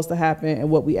was supposed to happen and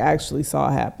what we actually saw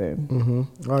happen.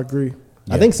 I agree.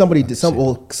 I think somebody did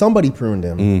somebody pruned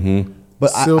him. Mm-hmm.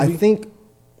 But I Sylvie? think.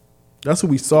 That's what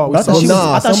we saw. We I thought saw she was-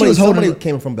 Nah, I thought she was somebody holding-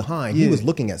 came from behind. Yeah. He was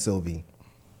looking at Sylvie.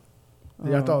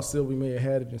 Yeah, I thought Sylvie may have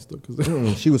had it and stuff.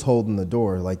 Cause She was holding the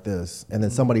door like this, and then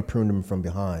somebody pruned him from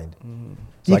behind. So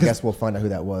Yeah, I 'cause- guess we'll find out who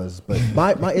that was. But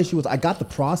my issue was I got the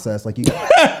process. Like you.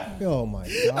 Oh my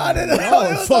god! I didn't know. Y'all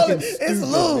are fucking It's stupid,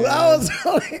 Lou. man. I was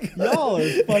like, Y'all are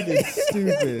fucking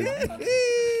stupid.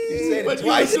 But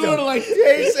twice, you were like, he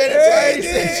said it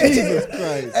twice. Jesus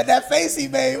Christ! And that face he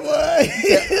made, boy.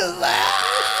 He was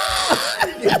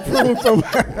like, that's how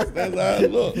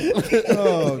it looked.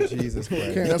 Oh Jesus Christ!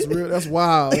 Okay, that's real. That's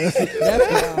wild.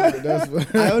 That's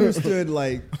I understood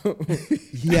like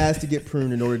he has to get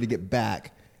pruned in order to get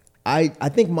back. I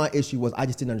think my issue was I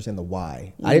just didn't understand the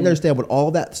why. I didn't understand what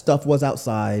all that stuff was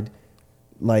outside.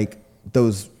 Like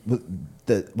those, was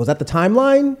that the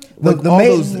timeline? The- Like the all main-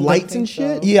 those lights and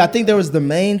shit. yeah, I think there was the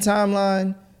main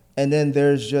timeline, and then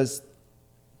there's just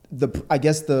I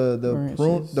guess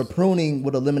the pruning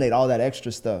would eliminate all that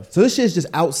extra stuff. So this shit is just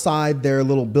outside their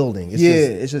little building. It's Yeah,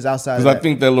 just, it's just outside. Because Of I that.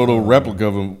 think that little replica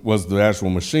of him was the actual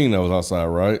machine that was outside,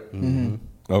 right? Mm-hmm.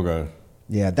 Okay.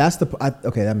 yeah. That's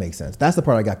okay. That makes sense. That's the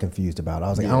part I got confused about. I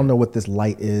was like, I don't know what this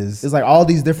light is. It's like all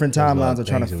these different a lot timelines of are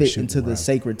trying to things that was fit into shooting the around.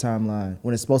 sacred timeline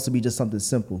when it's supposed to be just something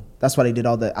simple. That's why they did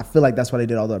all that. I feel like that's why they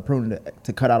did all the pruning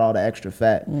to cut out all the extra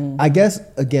fat. I guess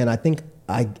again, I think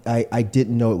I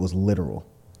didn't know it was literal.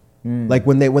 Like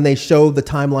when they showed the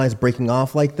timelines breaking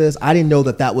off like this, I didn't know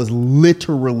that was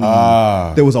literally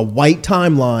there was a white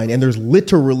timeline and there's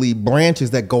literally branches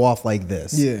that go off like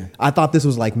this. Yeah. I thought this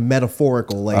was like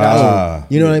metaphorical, like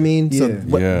you know what I mean. So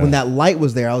Yeah. when that light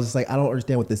was there, I was just like, I don't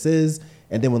understand what this is.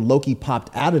 And then when Loki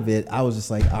popped out of it, I was just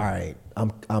like, all right,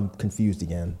 I'm confused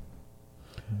again.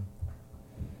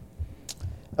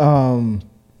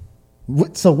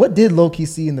 So what did Loki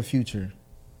see in the future?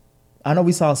 I know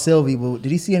we saw Sylvie, but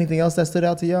did he see anything else that stood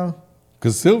out to y'all?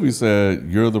 Because Sylvie said,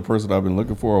 "You're the person I've been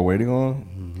looking for or waiting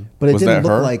on." But it Was didn't that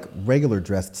look her? like regular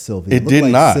dressed Sylvie. It looked did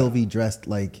like not. Sylvie dressed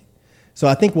like. So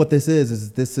I think what this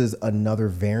is this is another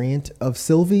variant of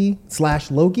Sylvie /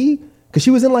 Loki because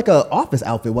she was in like a office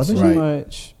outfit, wasn't Too she?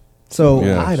 much. So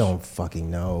Yes. I don't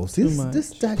fucking know. See, much. this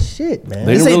that shit, man.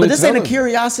 They This didn't ain't, really but this ain't a tell us.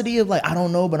 curiosity of like I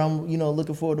don't know, but I'm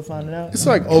looking forward to finding out. it's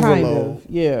like Kind overload. of,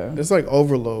 yeah. It's like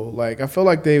overload. Like I feel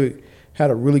like they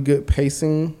had a really good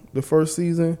pacing the first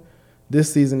season.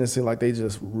 This season it seems like they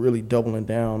just really doubling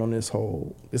down on this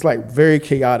whole. It's like very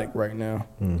chaotic right now.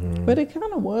 But it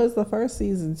kind of was the first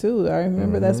season too. I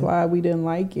remember that's why we didn't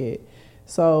like it.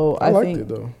 So I I liked think it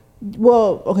though.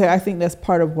 Well, okay, I think that's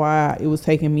part of why it was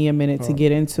taking me a minute to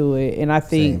get into it, and I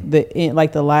think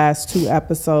the last 2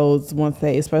 episodes,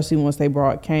 especially once they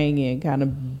brought Kang in, kind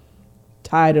of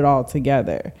tied it all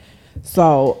together.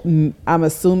 So I'm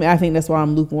assuming, I think that's why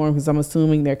I'm lukewarm, because I'm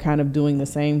assuming they're kind of doing the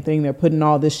same thing. They're putting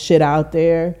all this shit out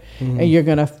there, and you're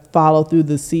gonna follow through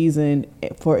the season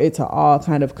for it to all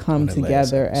kind of come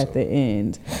together at the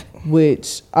end.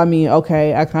 Which, I mean,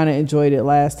 okay, I kind of enjoyed it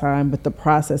last time, but the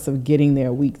process of getting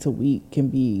there week to week can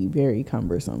be very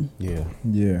cumbersome. Yeah,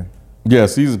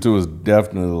 season 2 is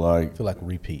definitely like, I feel like a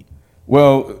repeat.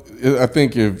 well, I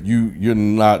think if you're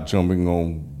not jumping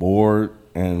on board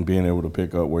and being able to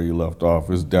pick up where you left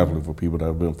off, it's definitely for people that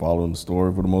have been following the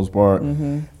story for the most part.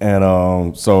 And and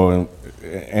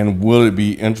will it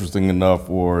be interesting enough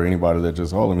for anybody that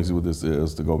just, let me see what this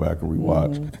is, to go back and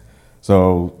rewatch?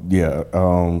 So yeah,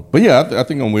 but yeah, I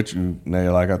think I'm with you, Nay.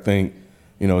 Like, I think,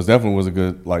 it definitely was a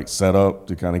good like setup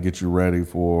to kind of get you ready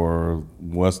for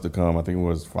what's to come. I think it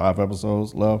was 5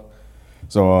 episodes left.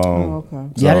 So okay.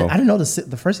 Yeah, I didn't know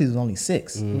the first season was only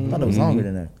 6. I thought it was longer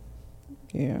than that.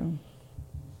 Yeah.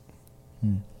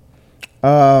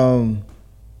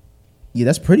 Yeah,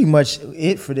 that's pretty much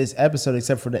it for this episode,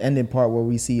 except for the ending part where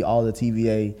we see all the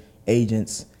TVA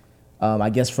agents. I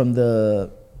guess from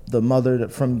the mother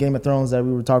from Game of Thrones that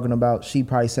we were talking about, she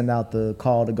probably sent out the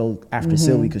call to go after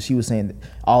Sylvie, because she was saying that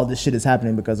all this shit is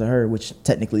happening because of her, which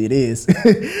technically it is,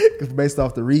 based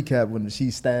off the recap when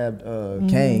she stabbed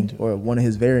Kang, or one of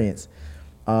his variants.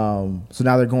 So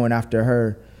now they're going after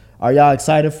her. Are y'all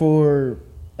excited for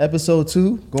episode 2?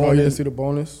 You didn't see the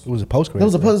bonus? It was a post There credit.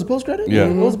 was a post credit? Yeah.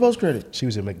 What was the post credit? She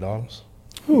was at McDonald's.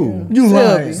 Who? You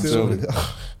lying? Sylvie.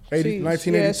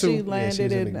 1982. She landed she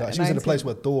was in McDonald's. She was in the place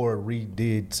where Thor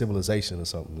redid Civilization or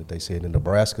something that they said in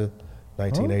Nebraska,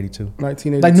 1982.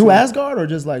 1982. Like New Asgard, or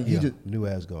just like Yeah, New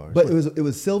Asgard. But it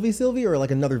was Sylvie or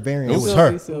like another variant? it was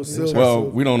her. Sylvie. Well,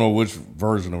 we don't know which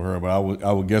version of her, but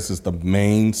I would guess it's the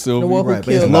main Sylvie. The one who Right,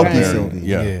 but it's killed Loki Kang. Sylvie.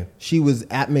 Yeah. She was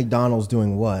at McDonald's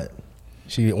doing what?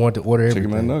 She wanted to order everything.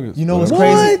 Chicken McNuggets. You know what's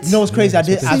Whatever. crazy? You know what's crazy?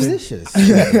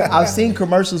 I've seen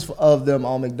commercials of them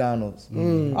on McDonald's. Oh,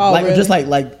 Like really? just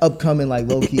like upcoming like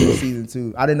Loki season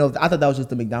 2. I didn't know. I thought that was just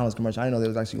the McDonald's commercial. I didn't know they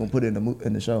was actually gonna put it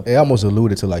in the show. It almost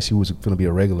alluded to like she was going to be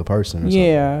a regular person or something.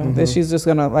 Yeah, that she's just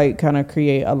gonna like kind of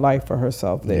create a life for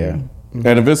herself there. And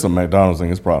if it's a McDonald's thing,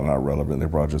 it's probably not relevant. They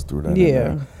probably just threw that in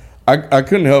Yeah. there. I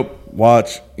couldn't help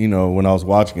watch, when I was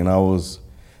watching,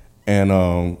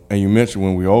 and you mentioned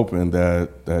when we opened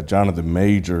that Jonathan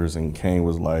Majors and Kane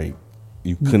was like,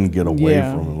 you couldn't get away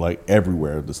from him, like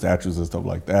everywhere, the statues and stuff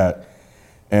like that.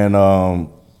 And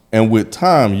with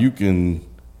time, you can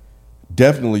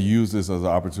definitely use this as an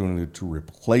opportunity to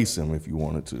replace him if you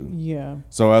wanted to. Yeah.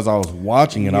 So as I was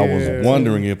watching it, I was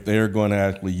wondering if they're going to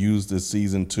actually use this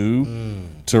season 2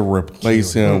 to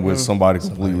replace him with somebody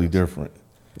completely different,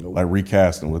 like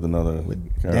recasting with another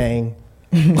character. Dang.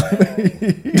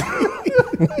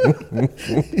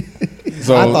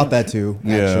 So I thought that too,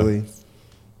 Yeah. actually.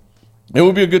 it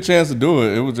would be a good chance to do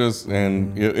it. It would just,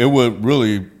 and it would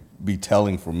really be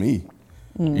telling for me,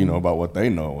 about what they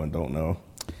know and don't know.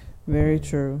 Very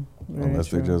true. Very Unless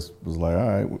true. they just was like, all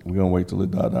right, we're going to wait till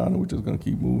it died down and we're just going to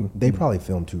keep moving. They probably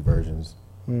filmed 2 versions.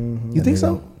 You think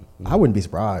so? I wouldn't be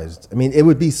surprised. I mean, it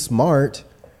would be smart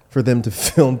for them to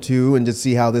film 2 and just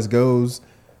see how this goes.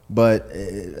 But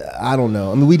I don't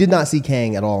know. I mean, we did not see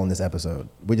Kang at all in this episode.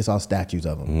 We just saw statues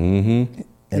of him. Mm-hmm.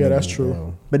 And Yeah, that's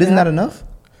true. But isn't that enough?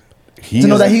 To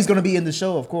know that he's going to be in the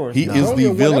show, of course. He is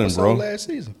the villain, bro. Last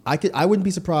season. I wouldn't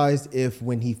be surprised if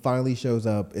when he finally shows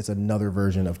up, it's another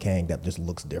version of Kang that just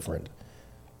looks different.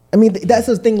 I mean, that's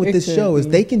the thing with It this could show is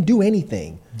be. they can do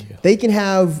anything. They can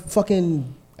have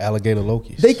fucking. Alligator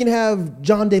Loki. They can have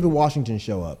John David Washington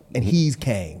show up and he's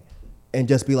Kang, and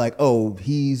just be like, oh,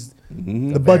 he's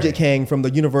the budget Kang from the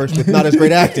universe with not as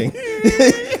great acting.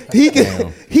 he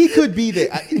could be there.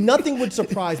 Nothing would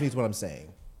surprise me, is what I'm saying.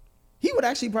 He would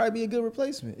actually probably be a good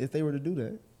replacement if they were to do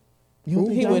that. You don't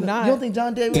think He John, would not. You don't think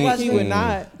John David He Washington would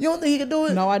not. You don't think he could do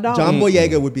it? No, I don't. John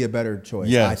Boyega would be a better choice.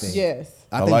 I Yes. think. Yes.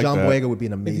 I I think like John that. Boyega would be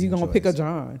an amazing. If you're gonna choice. pick a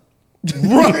John.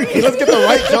 Right, let's get the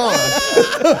right John.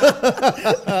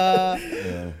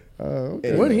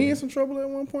 Wasn't he in some trouble at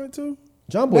one point too?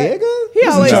 John Boyega? He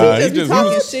always Nah, he he just be just-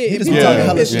 talking he was- shit. he If just you be talk, talking he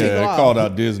hella just shit. kick It off. called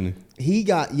out Disney. He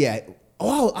got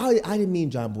Oh, I didn't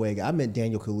mean John Boyega. I meant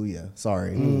Daniel Kaluuya.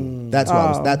 Sorry, that's who I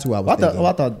was. That's who I was Well, thinking.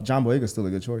 I thought John Boyega's still a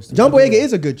good choice. Too. John Boyega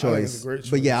is a good I think it's choice, a great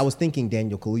but yeah, choice. I was thinking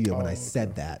Daniel Kaluuya when I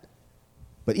said that.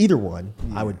 But either one,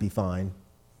 I would be fine.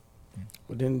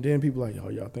 But then people like,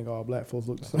 y'all think all black folks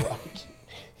look the same?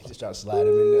 He just tried to slide him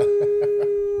in there.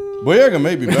 Boyega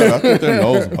may be better. I think their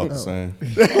nose about the same.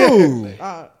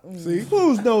 See,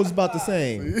 whose nose is about the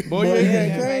same? Boyega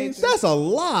and Kane's. That's a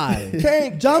lie.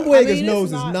 Kane, John Boyega's nose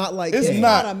is not like It's Kane.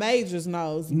 not- a major's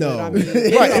nose. No. but I mean,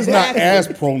 right, it's not black- as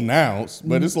pronounced,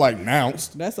 but it's like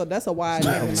nounced. That's a wide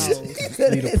nigga nose.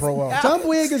 Need a pro out. John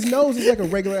Boyega's nose is like a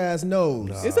regular ass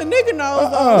nose. It's a nigga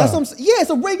nose. That's what I'm, yeah, it's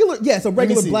a regular. Yeah, it's a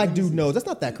regular see. black dude nose. That's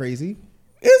not that crazy.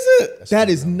 Is it? That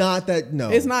is not that. No,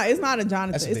 It's not a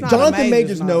Jonathan. It's not Jonathan a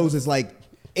Major's nose is like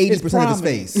 80% of his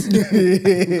face.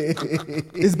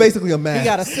 It's basically a mask. He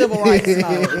got a civil rights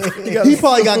nose. He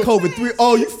probably got COVID 3.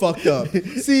 Oh, you fucked up.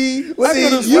 See, you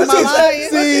lying?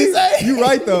 see, you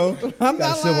right though. I'm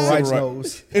not Civil lying. rights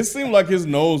nose. It seemed like his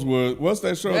nose was. What's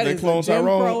that show? That They is a cloned Jim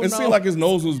Crow Tyrone. It nose. seemed like his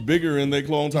nose was bigger and they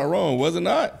cloned Tyrone. Was it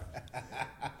not?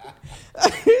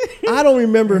 I don't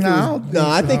remember if No, I it don't was. No,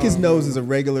 I think his nose is a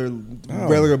regular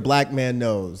black man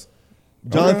nose.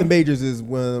 Jonathan Majors is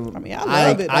when I mean, I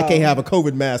love it, I though. can't have a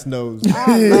COVID mask nose.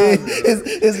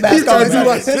 His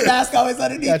mask always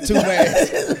underneath. Got two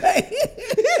masks. Right.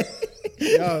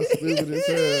 Y'all stupid as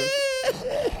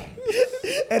hell.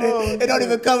 And it don't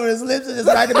even cover his lips. It's just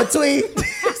right in between.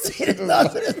 See the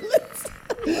nose and his lips.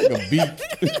 Like a beak.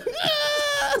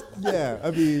 Yeah, I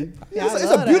mean, Yeah, I it's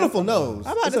love a that. beautiful nose.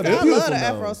 I'm about It's to a say, I love beautiful the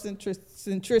nose.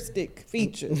 Afrocentristic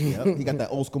features. Yep, he got that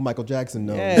old school Michael Jackson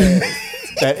nose. Yeah.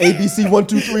 That ABC 1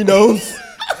 2 3 nose.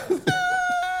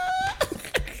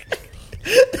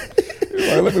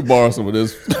 Like, let me borrow some of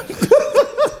this.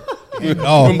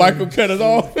 Oh, When Michael cut it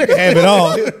off. have it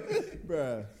all.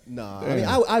 Bruh. Nah, I mean,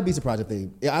 I'd be surprised if they.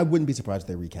 I wouldn't be surprised if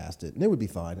they recast it. And it would be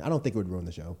fine. I don't think it would ruin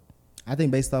the show. I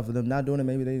think based off of them not doing it,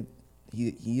 maybe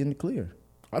he in the clear.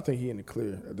 I think he in the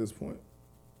clear at this point.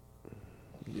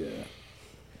 Yeah.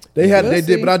 They had We'll they see.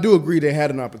 did, but I do agree they had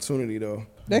an opportunity though.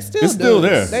 They still It's do. still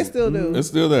there. They still do. It's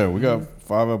still there. We got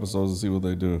 5 episodes to see what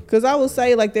they do. Because I will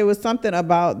say, like, there was something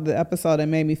about the episode that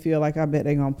made me feel like I bet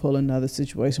they're going to pull another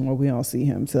situation where we don't see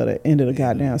him till the end of the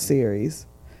goddamn series.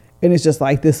 And it's just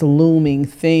like this looming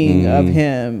thing of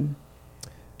him.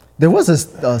 There was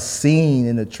a scene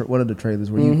in one of the trailers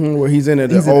where Where he's in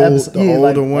it, he's the in old, episode, the yeah,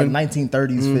 older like one.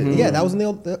 1930s fit. Yeah, that was in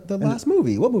the last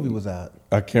movie. What movie was that?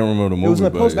 I can't remember the was movie, in a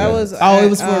but post- yeah. That was Oh, it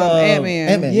was for Ant-Man.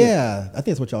 Ant-Man. Yeah, I think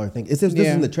that's what y'all are thinking. This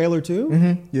Yeah. in the trailer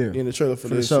too? Yeah. In the trailer for For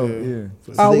the this show, yeah.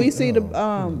 yeah. Oh, we see the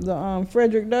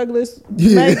Frederick Douglass.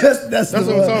 Yeah, Matrix. that's what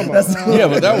the I'm one. talking That's about. the Yeah,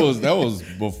 but that was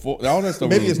before. All that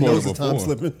stuff Maybe was his nose recorded is time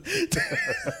before.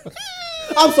 slipping.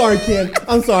 I'm sorry, Ken.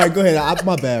 I'm sorry. Go ahead.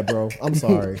 My bad, bro. I'm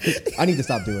sorry. I need to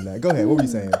stop doing that. Go ahead. What were you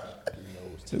saying?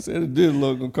 They said it did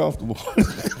look uncomfortable.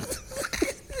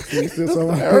 You still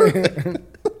somewhere?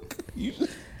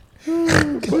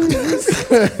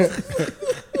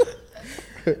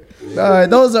 All right,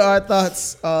 those are our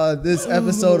thoughts this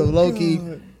episode of Loki.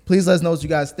 Please let us know what you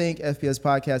guys think. FPS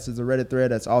Podcast is a Reddit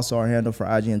thread. That's also our handle for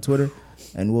IG and Twitter.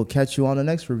 And we'll catch you on the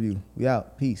next review. We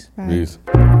out. Peace. Peace.